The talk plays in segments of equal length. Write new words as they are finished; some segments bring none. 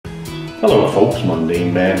Hello folks,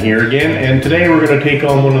 Mundane Man here again, and today we're going to take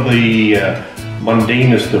on one of the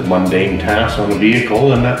mundanest of mundane tasks on a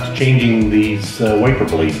vehicle, and that's changing these wiper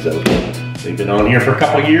blades out. They've been on here for a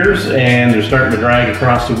couple of years and they're starting to drag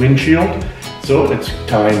across the windshield, so it's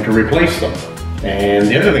time to replace them. And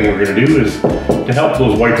the other thing we're going to do is to help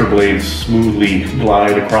those wiper blades smoothly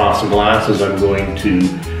glide across the glasses. I'm going to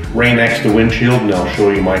Rain-X the windshield, and I'll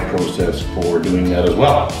show you my process for doing that as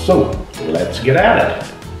well. So let's get at it.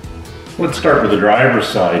 Let's start with the driver's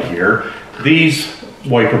side here. These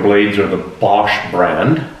wiper blades are the Bosch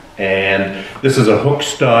brand, and this is a hook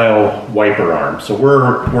style wiper arm. So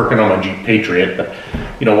we're working on a Jeep Patriot, but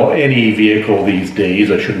you know, any vehicle these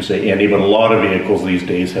days, I shouldn't say any, but a lot of vehicles these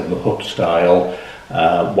days have the hook style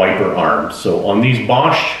wiper arms. So on these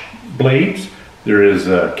Bosch blades, there is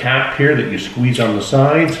a cap here that you squeeze on the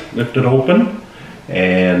sides, lift it open,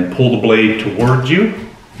 and pull the blade towards you.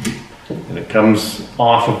 And it comes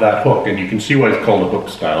off of that hook, and you can see why it's called a hook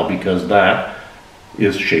style, because that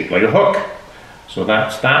is shaped like a hook. So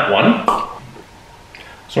that's that one.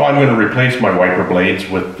 So I'm going to replace my wiper blades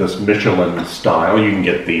with this Michelin style. You can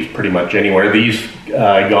get these pretty much anywhere. These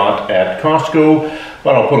I got at Costco,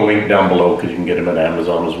 but I'll put a link down below because you can get them at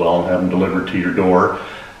Amazon as well and have them delivered to your door.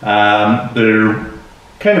 They're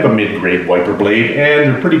kind of a mid-grade wiper blade,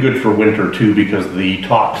 and they're pretty good for winter too, because the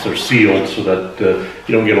tops are sealed so that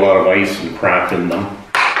you don't get a lot of ice and crap in them.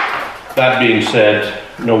 That being said,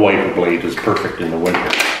 no wiper blade is perfect in the winter.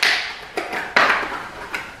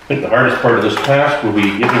 I think the hardest part of this task will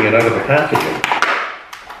be getting it out of the packaging.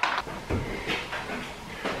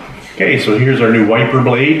 Okay, so here's our new wiper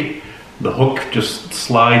blade. The hook just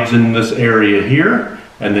slides in this area here,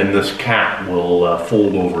 and then this cap will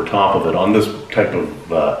fold over top of it on this type of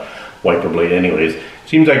wiper blade anyways.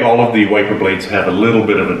 Seems like all of the wiper blades have a little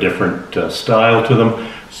bit of a different style to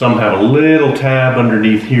them. Some have a little tab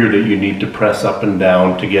underneath here that you need to press up and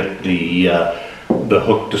down to get the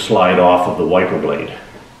hook to slide off of the wiper blade.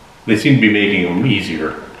 They seem to be making them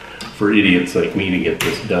easier for idiots like me to get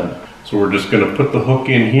this done. So we're just going to put the hook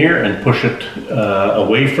in here and push it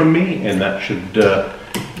away from me, and that should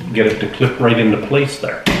get it to clip right into place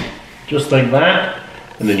there. Just like that.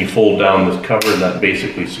 And then you fold down this cover, and that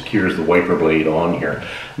basically secures the wiper blade on here.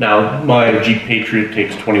 Now, my Jeep Patriot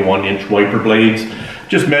takes 21-inch wiper blades.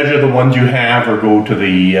 Just measure the ones you have, or go to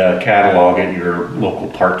the catalog at your local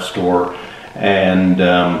parts store, and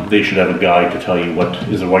they should have a guide to tell you what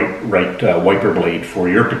is the right wiper blade for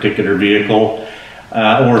your particular vehicle.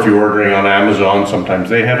 Or if you're ordering on Amazon,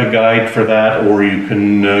 sometimes they have a guide for that, or you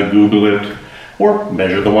can Google it, or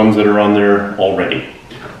measure the ones that are on there already.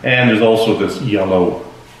 And there's also this yellow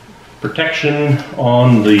protection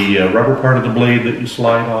on the rubber part of the blade that you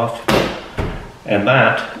slide off, and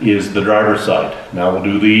that is the driver's side. Now we'll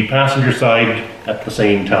do the passenger side at the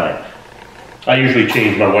same time. I usually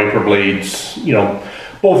change my wiper blades, you know,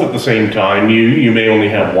 both at the same time. You may only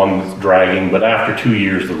have one that's dragging, but after 2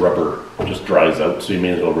 years the rubber just dries out, so you may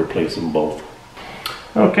as well replace them both.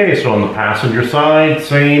 Okay, so on the passenger side,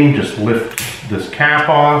 same, just lift this cap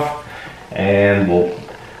off, and we'll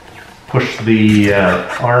push the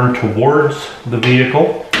arm towards the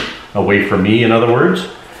vehicle, away from me in other words,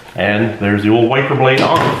 and there's the old wiper blade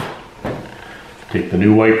off. Take the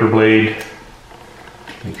new wiper blade,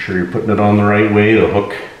 make sure you're putting it on the right way. The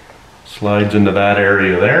hook slides into that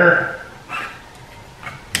area there.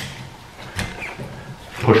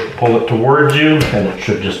 Pull it towards you, and it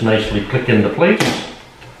should just nicely click into place.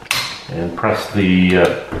 And press the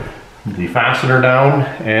fastener down,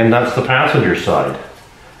 and that's the passenger side.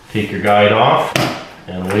 Take your guide off,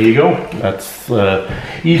 and away you go. That's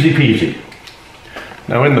easy peasy.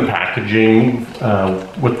 Now in the packaging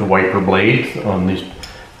with the wiper blades on these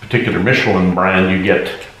particular Michelin brand, you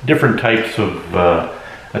get different types of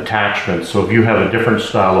attachments. So if you have a different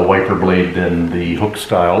style of wiper blade than the hook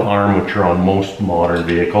style arm, which are on most modern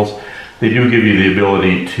vehicles, they do give you the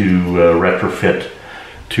ability to retrofit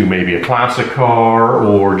to maybe a classic car,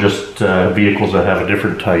 or just vehicles that have a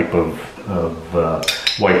different type of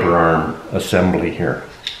wiper arm assembly here.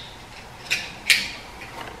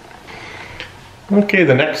 Okay,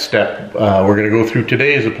 the next step we're going to go through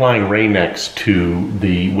today is applying Rain-X to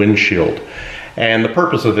the windshield. And the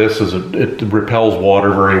purpose of this is it repels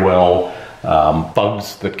water very well.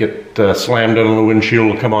 Bugs that get slammed on the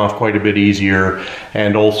windshield will come off quite a bit easier.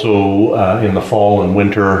 And also in the fall and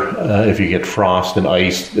winter, if you get frost and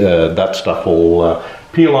ice, that stuff will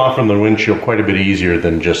peel off from the windshield quite a bit easier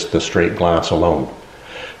than just the straight glass alone.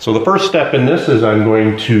 So the first step in this is I'm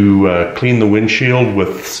going to clean the windshield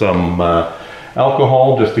with some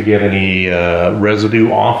alcohol just to get any residue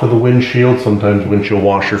off of the windshield. Sometimes windshield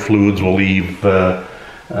washer fluids will leave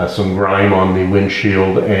some grime on the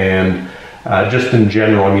windshield, and just in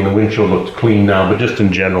general, I mean, the windshield looks clean now, but just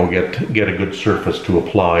in general, get a good surface to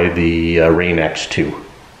apply the Rain-X to.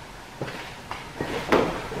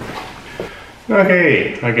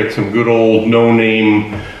 Okay, I get some good old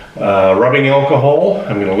no-name rubbing alcohol.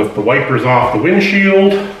 I'm going to lift the wipers off the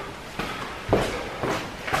windshield.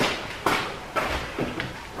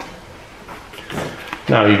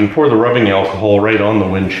 Now you can pour the rubbing alcohol right on the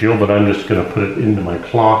windshield, but I'm just going to put it into my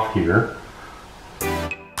cloth here.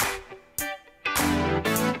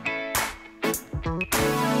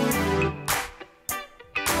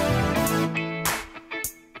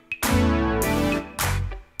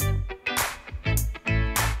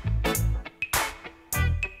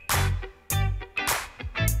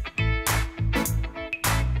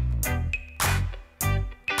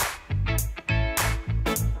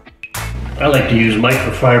 I like to use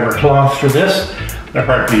microfiber cloths for this. They're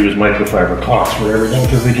hard to use microfiber cloths for everything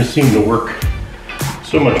because they just seem to work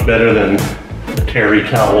so much better than a terry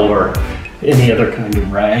towel or any other kind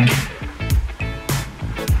of rag.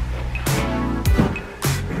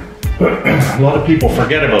 A lot of people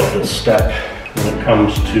forget about this step when it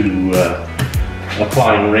comes to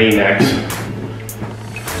applying Rain-X.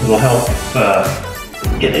 It'll help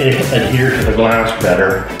adhere to the glass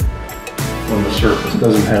better when the surface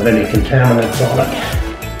doesn't have any contaminants on it.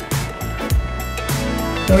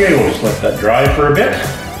 Okay, we'll just let that dry for a bit.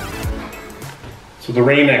 So the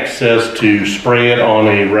Rain-X says to spray it on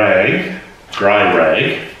a rag, dry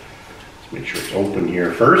rag. Let's make sure it's open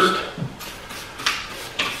here first.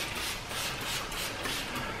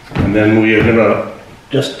 And then we are gonna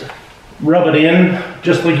just rub it in,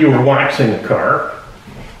 just like you were waxing a car.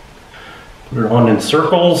 Put it on in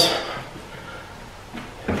circles.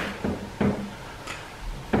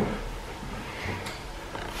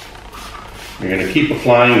 You're going to keep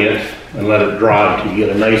applying it and let it dry until you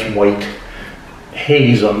get a nice white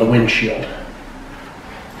haze on the windshield.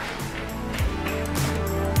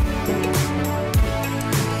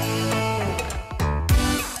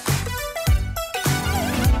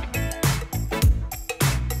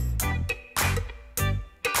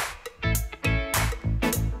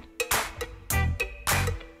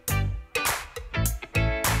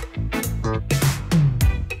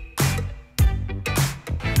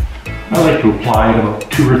 I like to apply it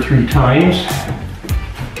about 2 or 3 times.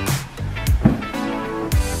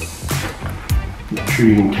 Not sure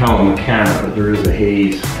you can tell on the camera, but there is a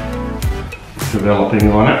haze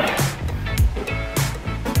developing on it.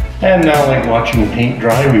 And now, like watching paint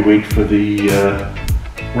dry, we wait for the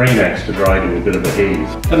Rain-X to dry to a bit of a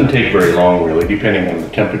haze. Doesn't take very long, really, depending on the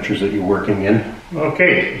temperatures that you're working in.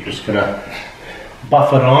 Okay, I'm just gonna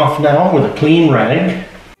buff it off now with a clean rag.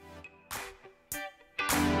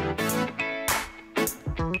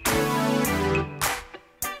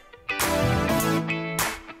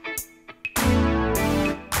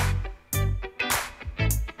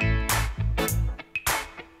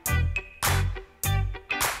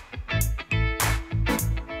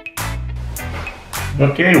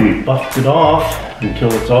 Okay, we buffed it off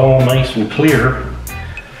until it's all nice and clear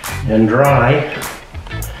and dry.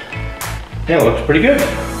 Yeah, it looks pretty good.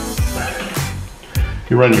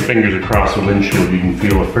 You run your fingers across the windshield, you can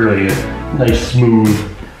feel a fairly nice,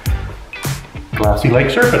 smooth, glassy-like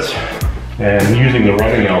surface. And using the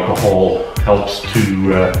rubbing alcohol helps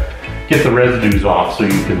to get the residues off so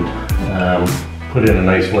you can put in a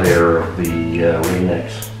nice layer of the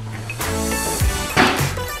Rain-X.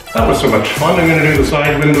 That was so much fun. I'm going to do the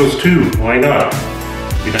side windows too. Why not?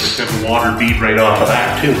 Be nice to have the water bead right off of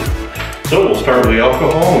that too. So we'll start with the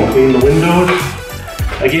alcohol and clean the windows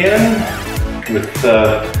again with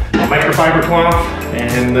microfiber cloth,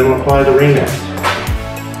 and then we'll apply the Rain-X.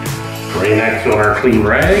 Rain-X on our clean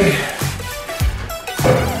rag.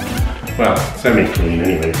 Well, semi-clean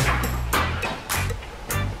anyway.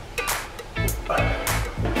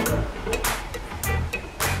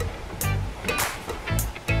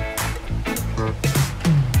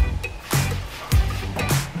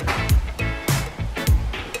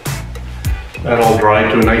 That all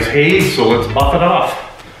dried to a nice haze, so let's buff it off.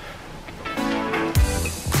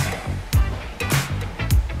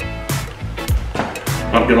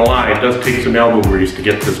 Not gonna lie, it does take some elbow grease to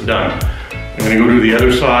get this done. I'm gonna go do the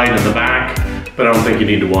other side and the back, but I don't think you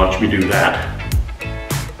need to watch me do that.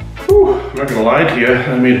 Whew, I'm not gonna lie to you,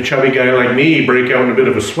 I made a chubby guy like me break out in a bit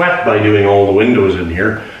of a sweat by doing all the windows in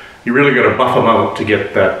here. You really gotta buff them out to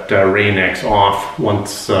get that Rain-X off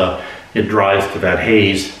once it dries to that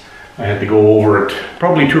haze. I had to go over it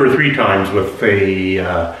probably 2 or 3 times with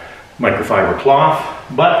a microfiber cloth,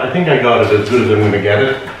 but I think I got it as good as I'm going to get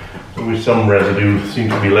it. With some residue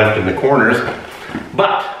seems to be left in the corners.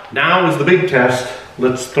 But now is the big test.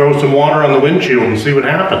 Let's throw some water on the windshield and see what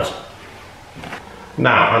happens.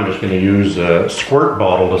 Now I'm just going to use a squirt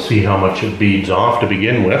bottle to see how much it beads off to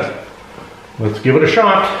begin with. Let's give it a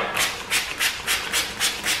shot.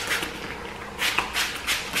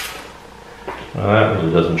 Well, that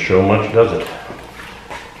really doesn't show much, does it?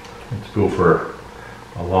 Let's go for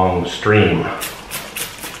a long stream.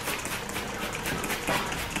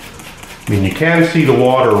 I mean, you can see the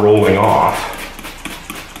water rolling off.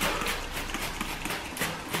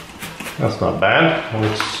 That's not bad.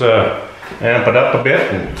 Let's amp it up a bit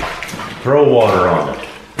and throw water on it.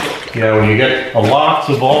 Yeah, when you get lots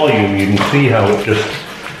of volume, you can see how it just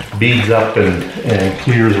beads up and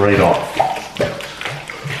clears right off.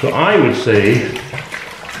 So I would say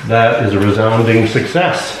that is a resounding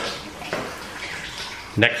success.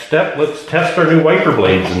 Next step, let's test our new wiper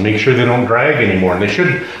blades and make sure they don't drag anymore. And they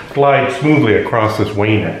should glide smoothly across this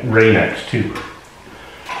Rain-X too.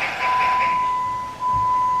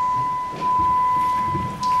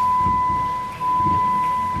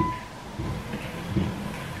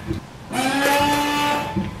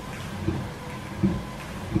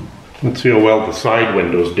 Let's see how well the side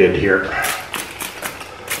windows did here.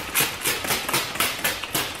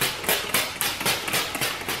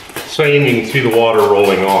 Same, you can see the water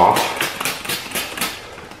rolling off.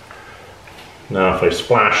 Now if I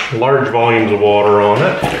splash large volumes of water on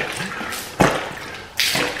it,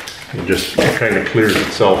 it just kind of clears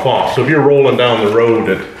itself off. So if you're rolling down the road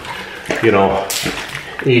at, you know,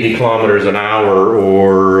 80 kilometers an hour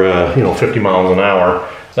or, 50 miles an hour,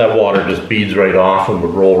 that water just beads right off and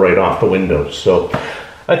would roll right off the windows. So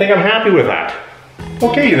I think I'm happy with that.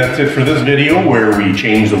 Okay, that's it for this video where we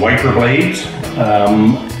changed the wiper blades.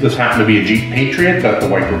 This happened to be a Jeep Patriot, but the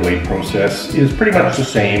wiper blade process is pretty much the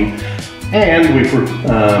same. And we've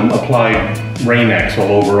applied Rain-X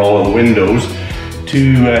all over all of the windows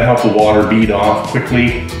to help the water bead off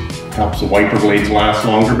quickly. Helps the wiper blades last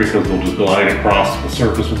longer because they'll just glide across the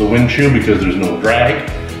surface of the windshield because there's no drag.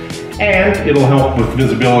 And it'll help with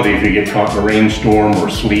visibility if you get caught in a rainstorm or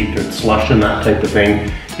sleet or slush and that type of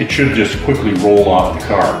thing. It should just quickly roll off the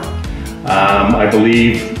car. I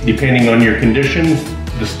believe, depending on your conditions,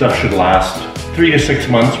 this stuff should last 3 to 6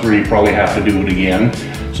 months where you probably have to do it again.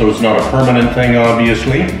 So it's not a permanent thing,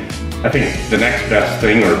 obviously. I think the next best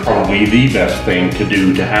thing, or probably the best thing to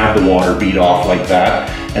do to have the water bead off like that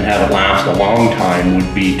and have it last a long time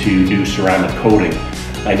would be to do ceramic coating.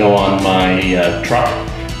 I know on my truck,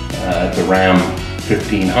 the Ram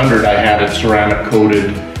 1500, I had it ceramic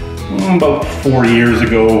coated about 4 years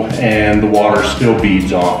ago, and the water still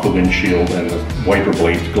beads off the windshield and the wiper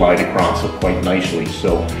blades glide across it quite nicely.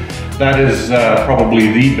 So that is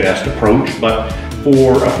probably the best approach, but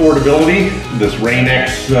for affordability, this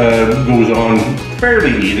Rain-X goes on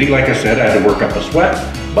fairly easy. Like I said, I had to work up a sweat,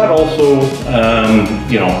 but also,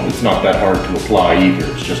 it's not that hard to apply either.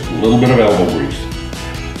 It's just a little bit of elbow grease.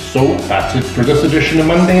 So that's it for this edition of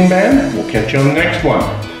Mundane Man. We'll catch you on the next one.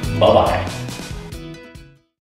 Bye-bye.